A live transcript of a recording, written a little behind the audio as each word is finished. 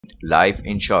Life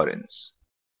insurance.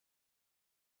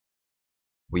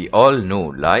 We all know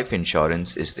life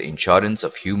insurance is the insurance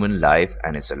of human life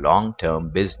and is a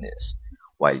long-term business,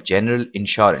 while general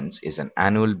insurance is an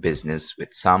annual business with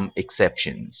some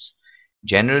exceptions.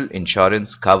 General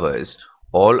insurance covers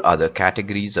all other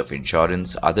categories of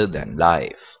insurance other than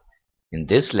life. In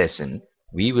this lesson,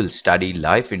 we will study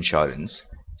life insurance,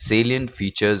 salient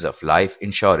features of life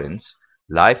insurance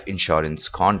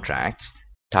contracts,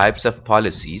 types of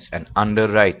policies, and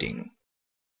underwriting.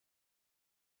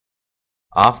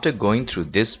 After going through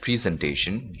this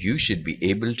presentation, you should be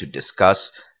able to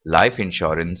discuss life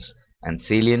insurance and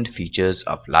salient features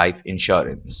of life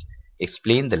insurance,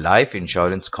 explain the life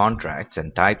insurance contracts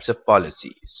and types of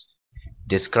policies,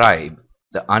 describe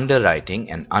the underwriting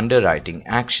and underwriting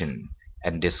action,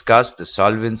 and discuss the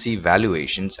solvency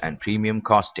valuations and premium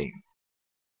costing.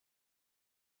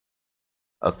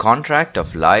 A contract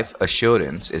of life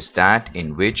assurance is that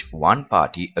in which one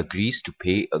party agrees to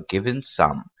pay a given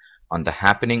sum on the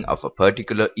happening of a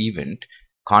particular event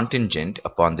contingent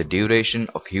upon the duration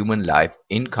of human life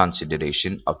in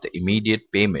consideration of the immediate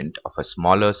payment of a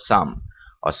smaller sum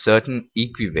or certain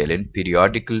equivalent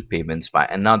periodical payments by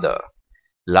another.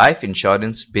 Life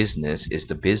insurance business is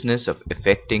the business of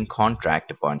effecting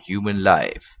contract upon human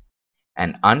life.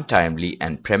 An untimely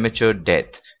and premature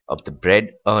death of the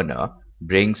bread earner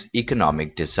brings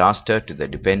economic disaster to the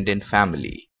dependent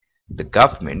family. The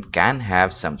government can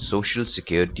have some social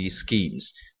security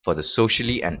schemes for the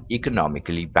socially and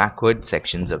economically backward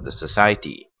sections of the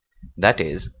society, that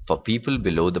is, for people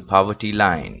below the poverty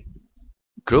line.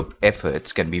 Group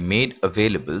efforts can be made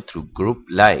available through group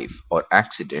life or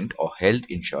accident or health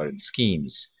insurance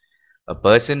schemes. A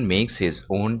person makes his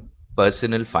own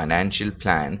personal financial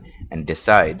plan and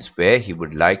decides where he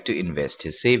would like to invest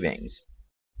his savings.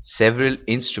 Several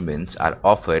instruments are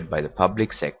offered by the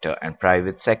public sector and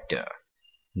private sector.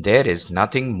 There is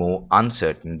nothing more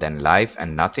uncertain than life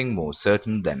and nothing more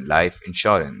certain than life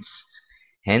insurance.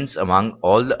 Hence, among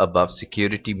all the above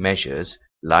security measures,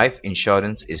 life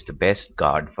insurance is the best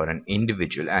guard for an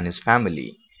individual and his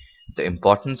family. The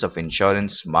importance of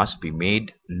insurance must be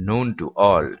made known to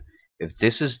all. If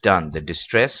this is done, the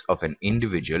distress of an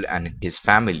individual and his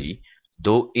family,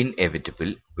 though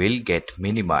inevitable, will get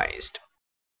minimized.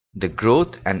 The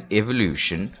growth and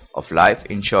evolution of life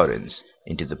insurance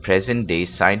into the present-day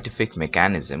scientific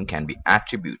mechanism can be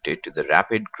attributed to the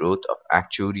rapid growth of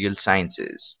actuarial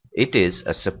sciences. It is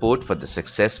a support for the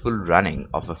successful running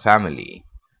of a family.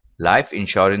 Life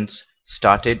insurance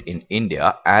started in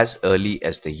India as early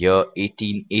as the year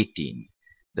 1818.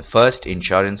 The first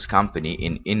insurance company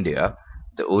in India,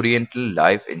 the Oriental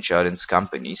Life Insurance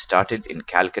Company, started in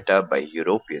Calcutta by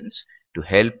Europeans to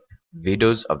help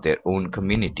widows of their own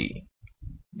community.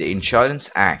 The Insurance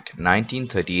Act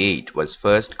 1938 was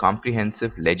first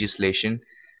comprehensive legislation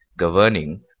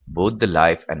governing both the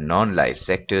life and non-life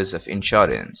sectors of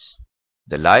insurance.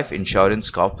 The Life Insurance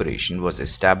Corporation was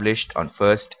established on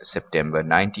 1st September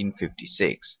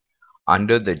 1956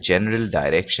 under the general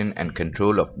direction and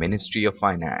control of Ministry of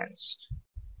Finance.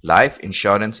 Life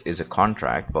insurance is a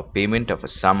contract for payment of a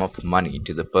sum of money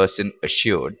to the person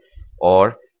assured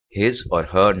or his or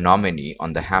her nominee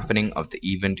on the happening of the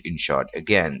event insured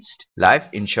against. Life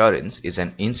insurance is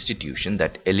an institution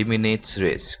that eliminates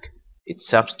risk. It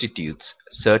substitutes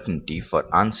certainty for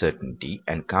uncertainty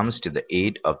and comes to the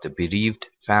aid of the bereaved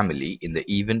family in the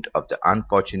event of the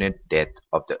unfortunate death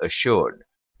of the assured.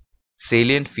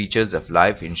 Salient features of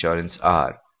life insurance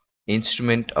are: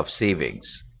 instrument of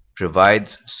savings,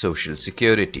 provides social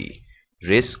security,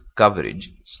 risk coverage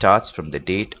starts from the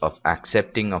date of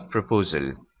accepting of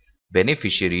proposal,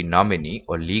 beneficiary nominee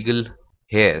or legal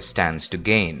heir stands to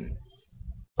gain.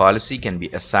 Policy can be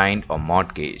assigned or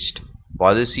mortgaged.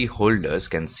 Policy holders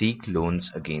can seek loans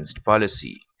against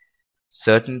policy.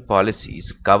 Certain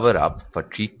policies cover up for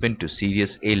treatment to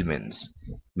serious ailments.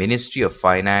 Ministry of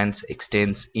Finance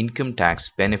extends income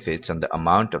tax benefits on the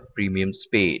amount of premiums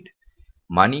paid.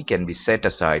 Money can be set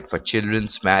aside for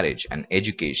children's marriage and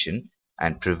education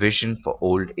and provision for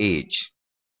old age.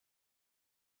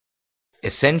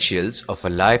 Essentials of a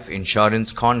life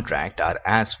insurance contract are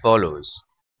as follows.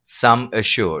 Sum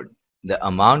assured, the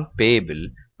amount payable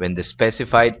when the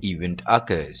specified event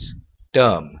occurs.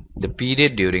 Term, the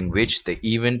period during which the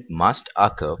event must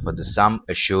occur for the sum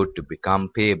assured to become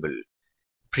payable.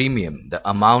 Premium, the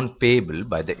amount payable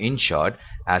by the insured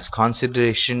as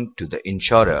consideration to the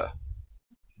insurer.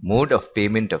 Mode of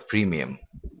payment of premium.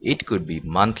 It could be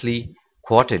monthly,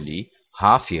 quarterly,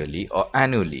 half-yearly or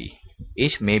annually.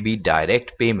 It may be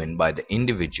direct payment by the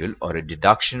individual or a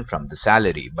deduction from the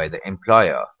salary by the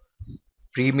employer.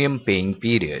 Premium paying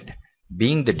period.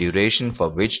 being the duration for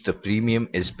which the premium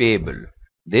is payable.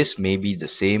 This may be the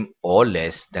same or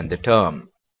less than the term.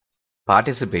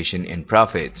 Participation in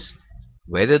profits.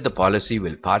 Whether the policy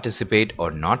will participate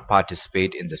or not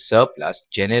participate in the surplus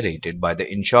generated by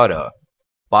the insurer.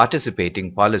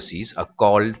 Participating policies are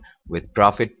called with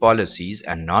profit policies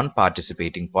and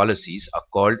non-participating policies are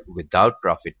called without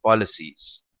profit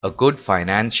policies. A good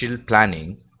financial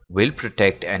planning will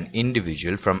protect an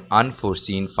individual from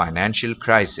unforeseen financial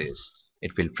crisis.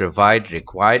 It will provide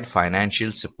required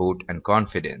financial support and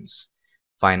confidence.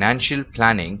 Financial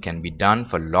planning can be done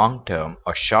for long-term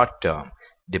or short-term,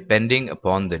 depending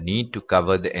upon the need to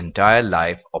cover the entire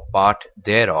life or part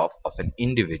thereof of an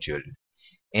individual.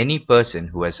 Any person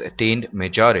who has attained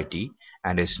majority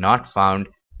and is not found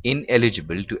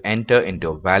ineligible to enter into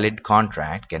a valid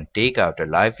contract can take out a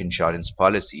life insurance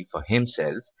policy for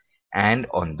himself and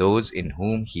on those in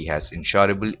whom he has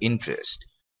insurable interest.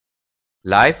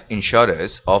 Life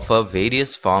insurers offer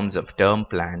various forms of term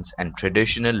plans and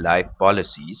traditional life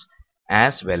policies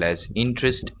as well as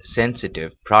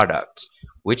interest-sensitive products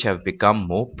which have become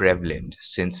more prevalent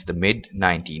since the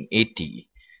mid-1980s.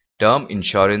 Term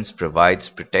insurance provides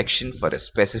protection for a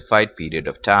specified period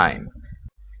of time.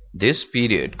 This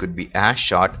period could be as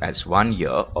short as 1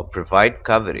 year or provide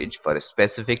coverage for a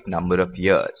specific number of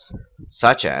years,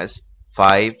 such as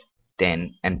 5,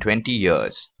 10, and 20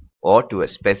 years, or to a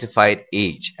specified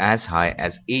age as high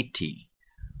as 80.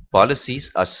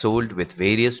 Policies are sold with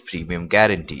various premium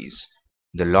guarantees.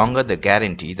 The longer the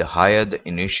guarantee, the higher the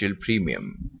initial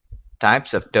premium.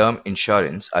 Types of term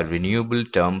insurance are renewable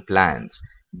term plans,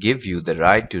 give you the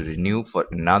right to renew for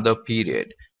another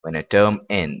period when a term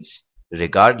ends,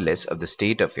 regardless of the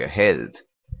state of your health.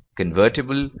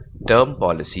 Convertible term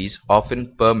policies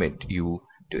often permit you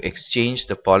to exchange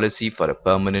the policy for a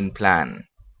permanent plan.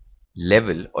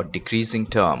 Level or decreasing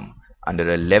term.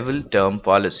 Under a level term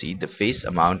policy, the face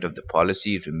amount of the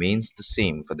policy remains the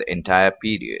same for the entire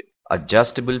period.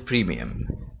 Adjustable premium.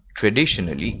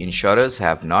 Traditionally, insurers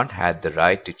have not had the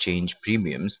right to change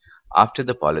premiums after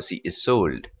the policy is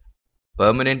sold.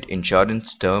 Permanent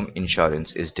insurance term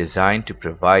insurance is designed to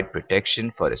provide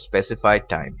protection for a specified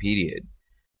time period.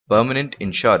 Permanent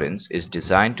insurance is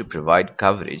designed to provide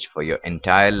coverage for your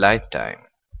entire lifetime.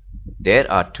 There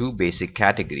are two basic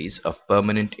categories of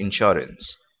permanent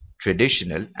insurance: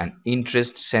 traditional and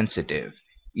interest sensitive,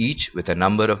 each with a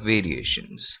number of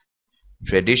variations.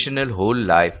 Traditional whole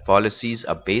life policies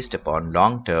are based upon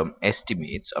long-term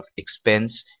estimates of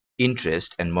expense,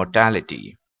 interest, and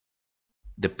mortality.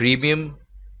 The premium,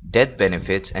 death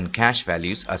benefits, and cash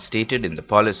values are stated in the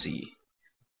policy.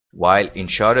 While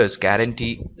insurers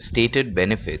guarantee stated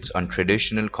benefits on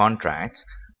traditional contracts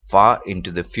far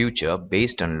into the future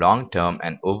based on long-term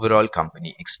and overall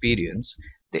company experience,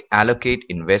 they allocate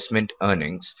investment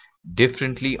earnings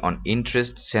differently on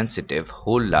interest-sensitive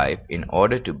whole life in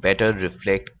order to better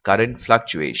reflect current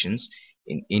fluctuations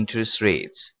in interest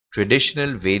rates.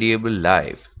 Traditional variable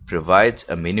life provides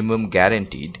a minimum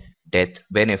guaranteed death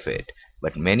benefit,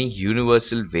 but many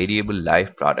universal variable life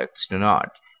products do not,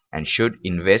 and should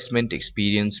investment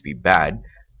experience be bad,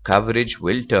 coverage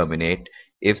will terminate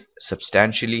if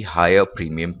substantially higher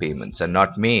premium payments are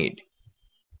not made.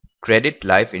 Credit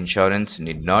life insurance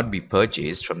need not be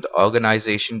purchased from the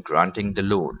organization granting the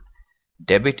loan.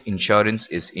 Debit insurance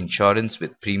is insurance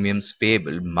with premiums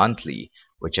payable monthly,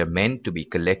 which are meant to be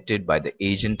collected by the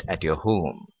agent at your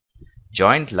home.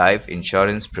 Joint life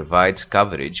insurance provides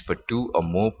coverage for two or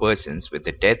more persons with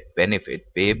a death benefit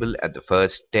payable at the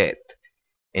first death.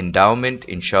 Endowment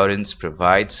insurance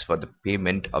provides for the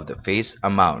payment of the face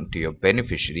amount to your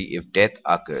beneficiary if death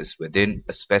occurs within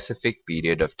a specific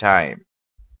period of time.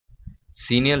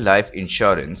 Senior life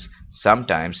insurance,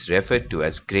 sometimes referred to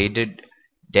as graded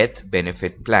death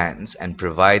benefit plans, and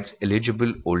provides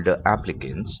eligible older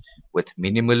applicants with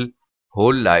minimal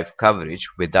whole life coverage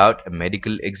without a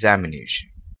medical examination.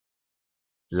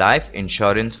 Life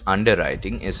insurance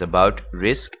underwriting is about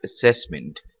risk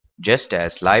assessment, just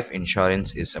as life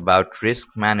insurance is about risk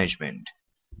management.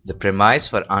 The premise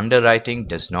for underwriting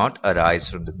does not arise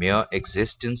from the mere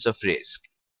existence of risk,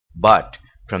 but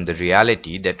from the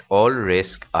reality that all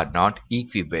risks are not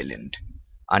equivalent.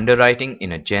 Underwriting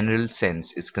in a general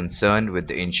sense is concerned with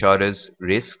the insurer's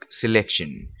risk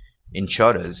selection.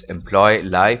 Insurers employ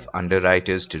life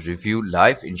underwriters to review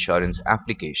life insurance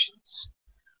applications.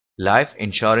 Life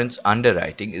insurance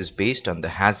underwriting is based on the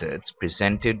hazards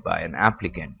presented by an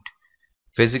applicant.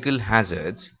 Physical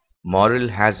hazards, moral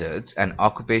hazards, and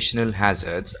occupational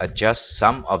hazards are just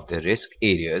some of the risk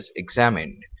areas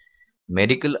examined.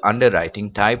 Medical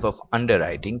underwriting type of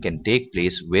underwriting can take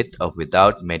place with or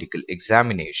without medical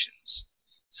examinations.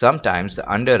 Sometimes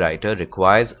the underwriter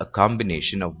requires a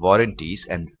combination of warranties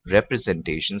and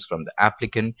representations from the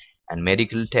applicant and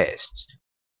medical tests.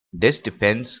 This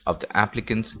depends on the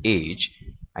applicant's age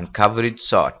and coverage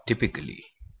sought typically.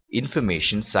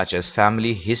 Information such as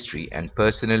family history and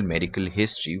personal medical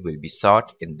history will be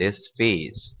sought in this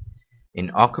phase.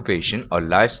 In occupation or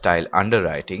lifestyle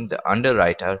underwriting, the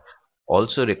underwriter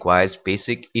also requires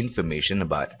basic information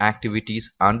about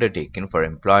activities undertaken for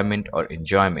employment or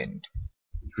enjoyment.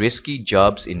 Risky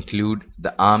jobs include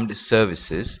the armed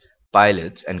services,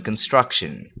 pilots, and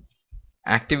construction.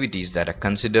 Activities that are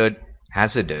considered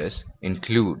hazardous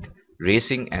include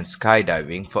racing and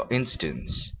skydiving, for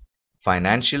instance.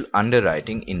 Financial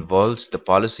underwriting involves the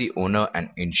policy owner and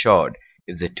insured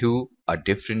if the two are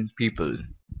different people.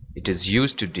 It is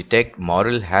used to detect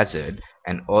moral hazard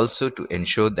and also to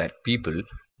ensure that people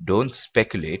don't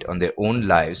speculate on their own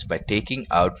lives by taking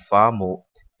out far more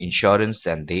insurance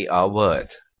than they are worth.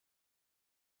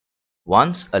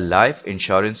 Once a life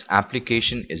insurance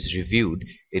application is reviewed,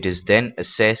 it is then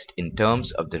assessed in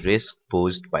terms of the risk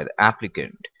posed by the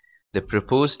applicant. The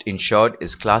proposed insured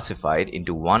is classified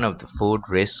into one of the four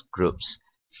risk groups,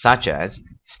 such as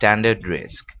standard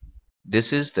risk.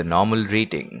 This is the normal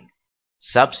rating.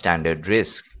 Substandard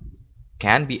risk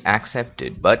can be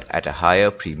accepted but at a higher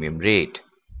premium rate.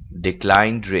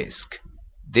 Declined risk.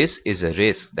 This is a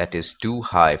risk that is too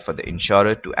high for the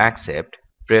insurer to accept.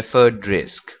 Preferred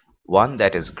risk, one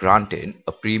that is granted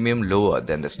a premium lower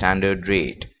than the standard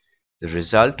rate. The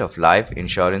result of life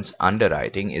insurance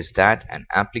underwriting is that an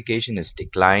application is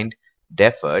declined,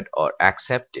 deferred, or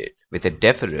accepted. With a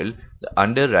deferral, the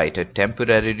underwriter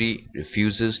temporarily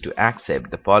refuses to accept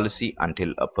the policy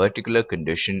until a particular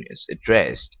condition is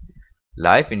addressed.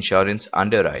 Life insurance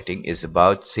underwriting is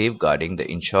about safeguarding the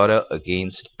insurer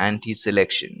against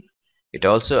anti-selection. It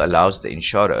also allows the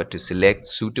insurer to select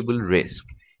suitable risk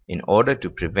in order to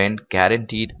prevent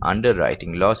guaranteed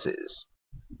underwriting losses.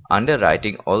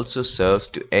 Underwriting also serves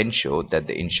to ensure that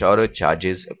the insurer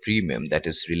charges a premium that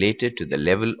is related to the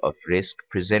level of risk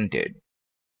presented.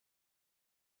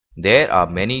 There are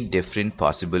many different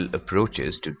possible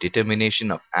approaches to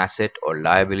determination of asset or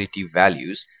liability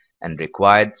values and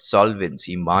required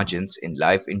solvency margins in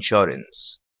life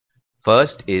insurance.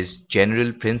 First is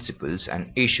general principles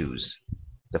and issues.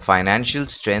 The financial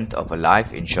strength of a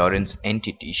life insurance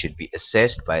entity should be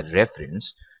assessed by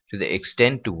reference to the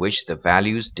extent to which the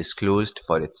values disclosed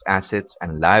for its assets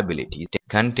and liabilities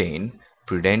contain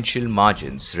prudential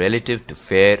margins relative to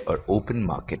fair or open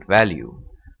market value.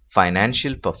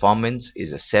 Financial performance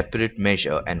is a separate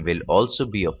measure and will also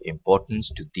be of importance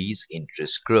to these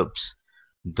interest groups,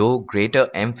 though greater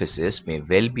emphasis may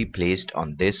well be placed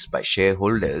on this by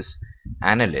shareholders,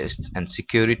 analysts, and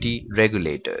security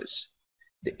regulators.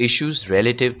 The issues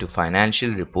relative to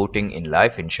financial reporting in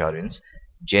life insurance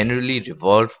generally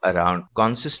revolve around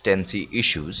consistency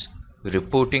issues,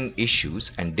 reporting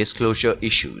issues, and disclosure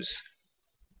issues.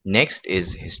 Next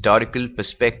is historical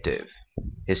perspective.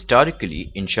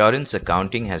 Historically, insurance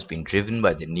accounting has been driven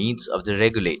by the needs of the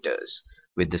regulators,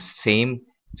 with the same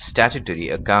statutory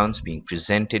accounts being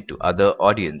presented to other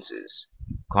audiences.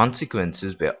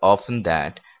 Consequences were often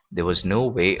that there was no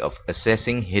way of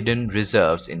assessing hidden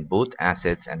reserves in both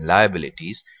assets and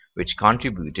liabilities, which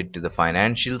contributed to the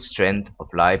financial strength of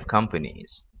life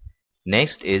companies.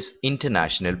 Next is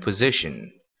international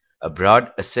position, a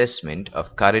broad assessment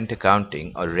of current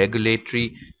accounting or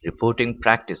regulatory reporting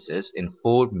practices in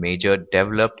four major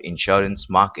developed insurance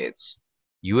markets: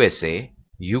 USA,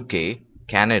 UK,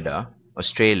 Canada,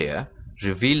 Australia,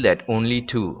 reveal that only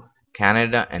two,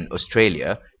 Canada and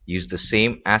Australia, use the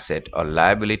same asset or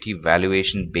liability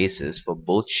valuation basis for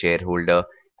both shareholder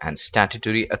and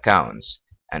statutory accounts,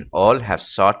 and all have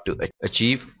sought to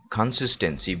achieve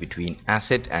consistency between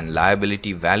asset and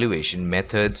liability valuation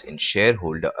methods in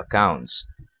shareholder accounts,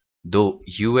 though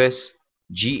US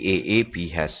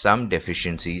GAAP has some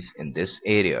deficiencies in this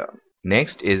area.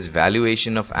 Next is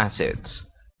valuation of assets.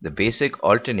 The basic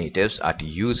alternatives are to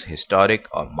use historic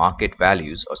or market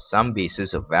values or some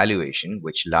basis of valuation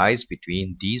which lies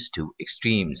between these two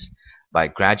extremes by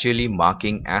gradually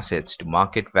marking assets to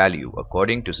market value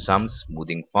according to some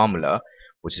smoothing formula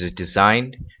which is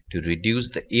designed to reduce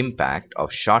the impact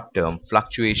of short-term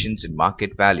fluctuations in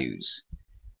market values.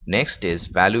 Next is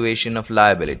valuation of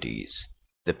liabilities.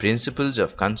 The principles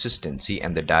of consistency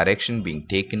and the direction being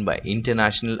taken by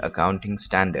international accounting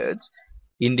standards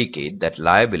indicate that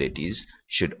liabilities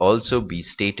should also be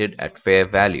stated at fair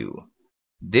value.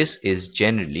 This is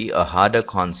generally a harder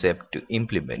concept to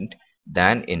implement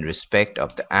than in respect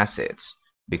of the assets,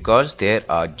 because there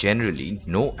are generally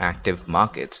no active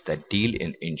markets that deal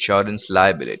in insurance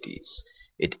liabilities.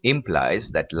 It implies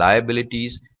that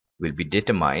liabilities will be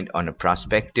determined on a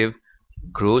prospective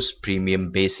gross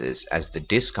premium basis as the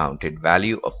discounted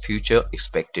value of future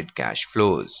expected cash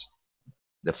flows.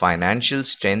 The financial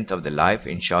strength of the life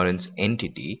insurance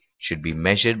entity should be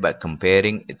measured by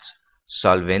comparing its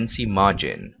solvency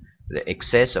margin, the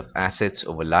excess of assets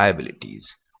over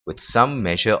liabilities, with some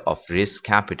measure of risk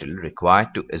capital required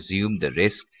to assume the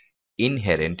risk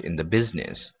inherent in the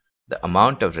business. The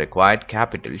amount of required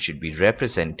capital should be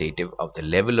representative of the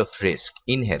level of risk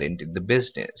inherent in the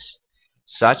business.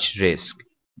 Such risk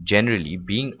generally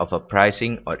being of a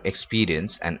pricing or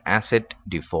experience and asset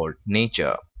default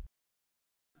nature.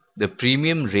 The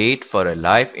premium rate for a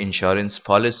life insurance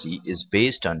policy is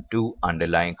based on two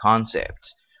underlying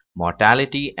concepts: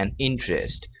 mortality and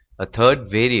interest. A third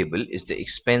variable is the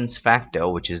expense factor,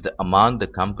 which is the amount the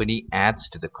company adds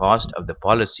to the cost of the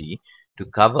policy to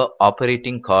cover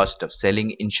operating cost of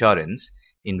selling insurance,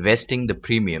 investing the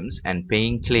premiums, and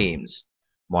paying claims.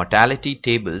 Mortality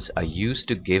tables are used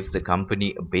to give the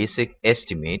company a basic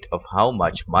estimate of how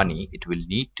much money it will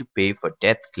need to pay for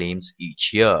death claims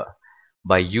each year.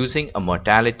 By using a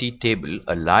mortality table,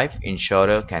 a life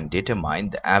insurer can determine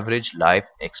the average life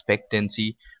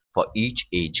expectancy for each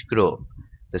age group.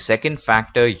 The second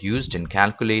factor used in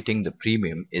calculating the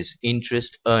premium is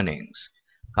interest earnings.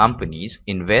 Companies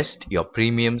invest your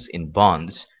premiums in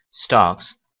bonds,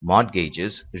 stocks,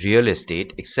 mortgages, real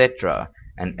estate, etc.,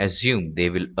 and assume they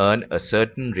will earn a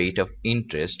certain rate of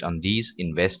interest on these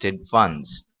invested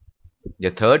funds.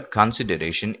 The third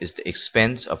consideration is the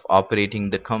expense of operating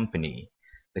the company.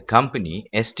 The company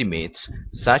estimates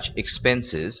such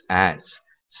expenses as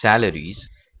salaries,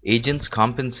 agents'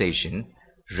 compensation,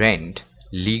 rent,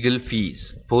 legal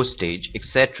fees, postage,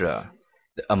 etc.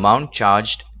 The amount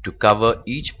charged to cover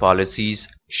each policy's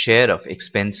share of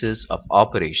expenses of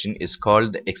operation is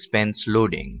called the expense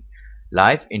loading.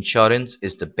 Life insurance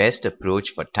is the best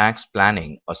approach for tax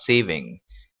planning or saving.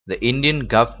 The Indian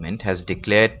government has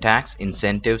declared tax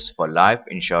incentives for life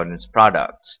insurance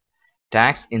products.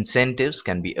 Tax incentives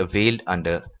can be availed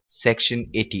under Section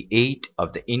 88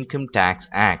 of the Income Tax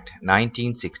Act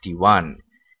 1961.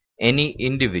 Any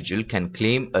individual can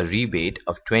claim a rebate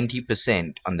of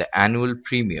 20% on the annual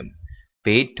premium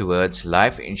paid towards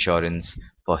life insurance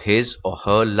for his or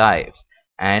her life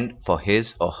and for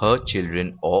his or her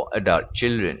children or adult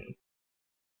children.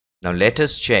 Now let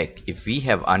us check if we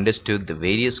have understood the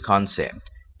various concepts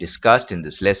discussed in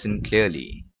this lesson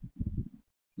clearly.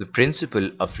 The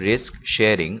principle of risk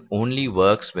sharing only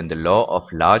works when the law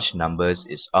of large numbers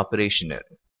is operational.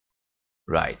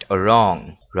 Right or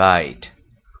wrong? Right.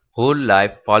 Whole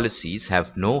life policies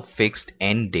have no fixed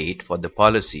end date for the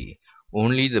policy.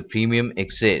 Only the premium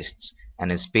exists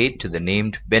and is paid to the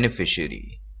named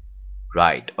beneficiary.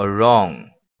 Right or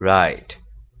wrong? Right.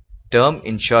 Term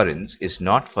insurance is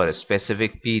not for a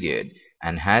specific period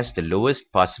and has the lowest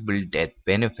possible death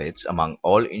benefits among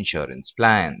all insurance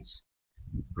plans.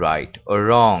 Right or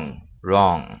wrong?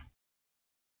 Wrong.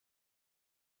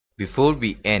 Before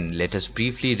we end, let us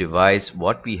briefly revise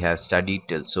what we have studied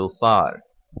till so far.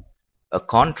 A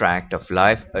contract of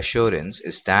life assurance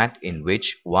is that in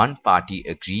which one party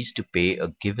agrees to pay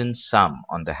a given sum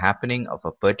on the happening of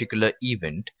a particular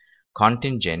event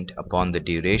contingent upon the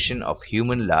duration of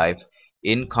human life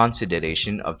in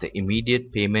consideration of the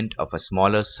immediate payment of a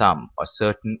smaller sum or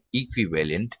certain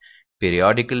equivalent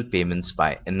periodical payments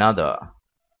by another.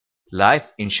 Life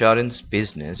insurance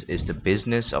business is the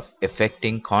business of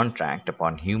effecting contract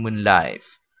upon human life.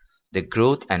 The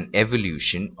growth and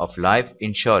evolution of life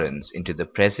insurance into the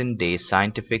present-day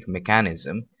scientific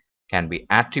mechanism can be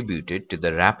attributed to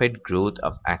the rapid growth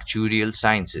of actuarial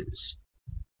sciences.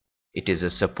 It is a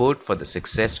support for the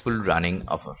successful running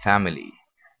of a family.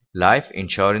 Life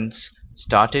insurance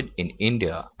started in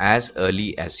India as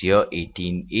early as year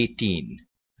 1818.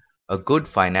 A good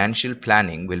financial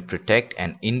planning will protect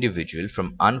an individual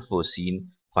from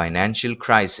unforeseen financial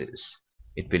crisis.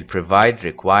 It will provide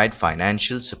required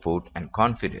financial support and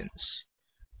confidence.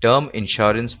 Term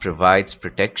insurance provides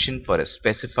protection for a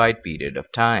specified period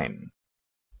of time.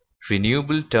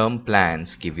 Renewable term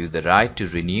plans give you the right to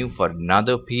renew for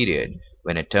another period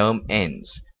when a term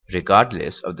ends,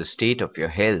 regardless of the state of your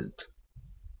health.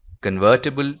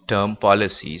 Convertible term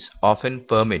policies often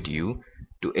permit you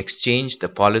to exchange the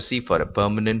policy for a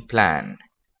permanent plan.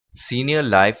 Senior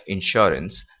life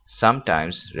insurance,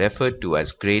 sometimes referred to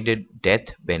as graded death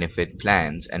benefit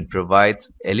plans, and provides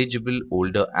eligible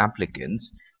older applicants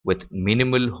with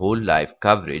minimal whole life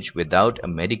coverage without a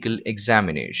medical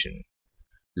examination.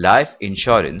 Life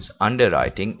insurance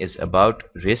underwriting is about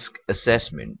risk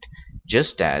assessment,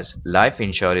 just as life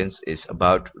insurance is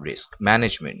about risk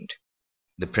management.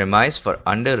 The premise for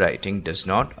underwriting does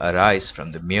not arise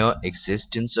from the mere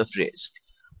existence of risk,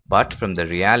 but from the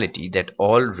reality that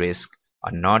all risks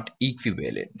are not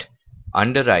equivalent.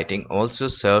 Underwriting also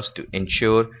serves to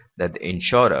ensure that the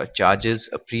insurer charges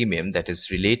a premium that is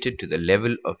related to the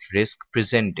level of risk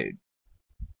presented.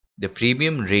 The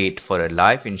premium rate for a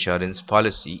life insurance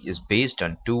policy is based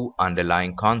on two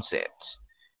underlying concepts: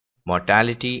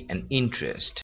 mortality and interest.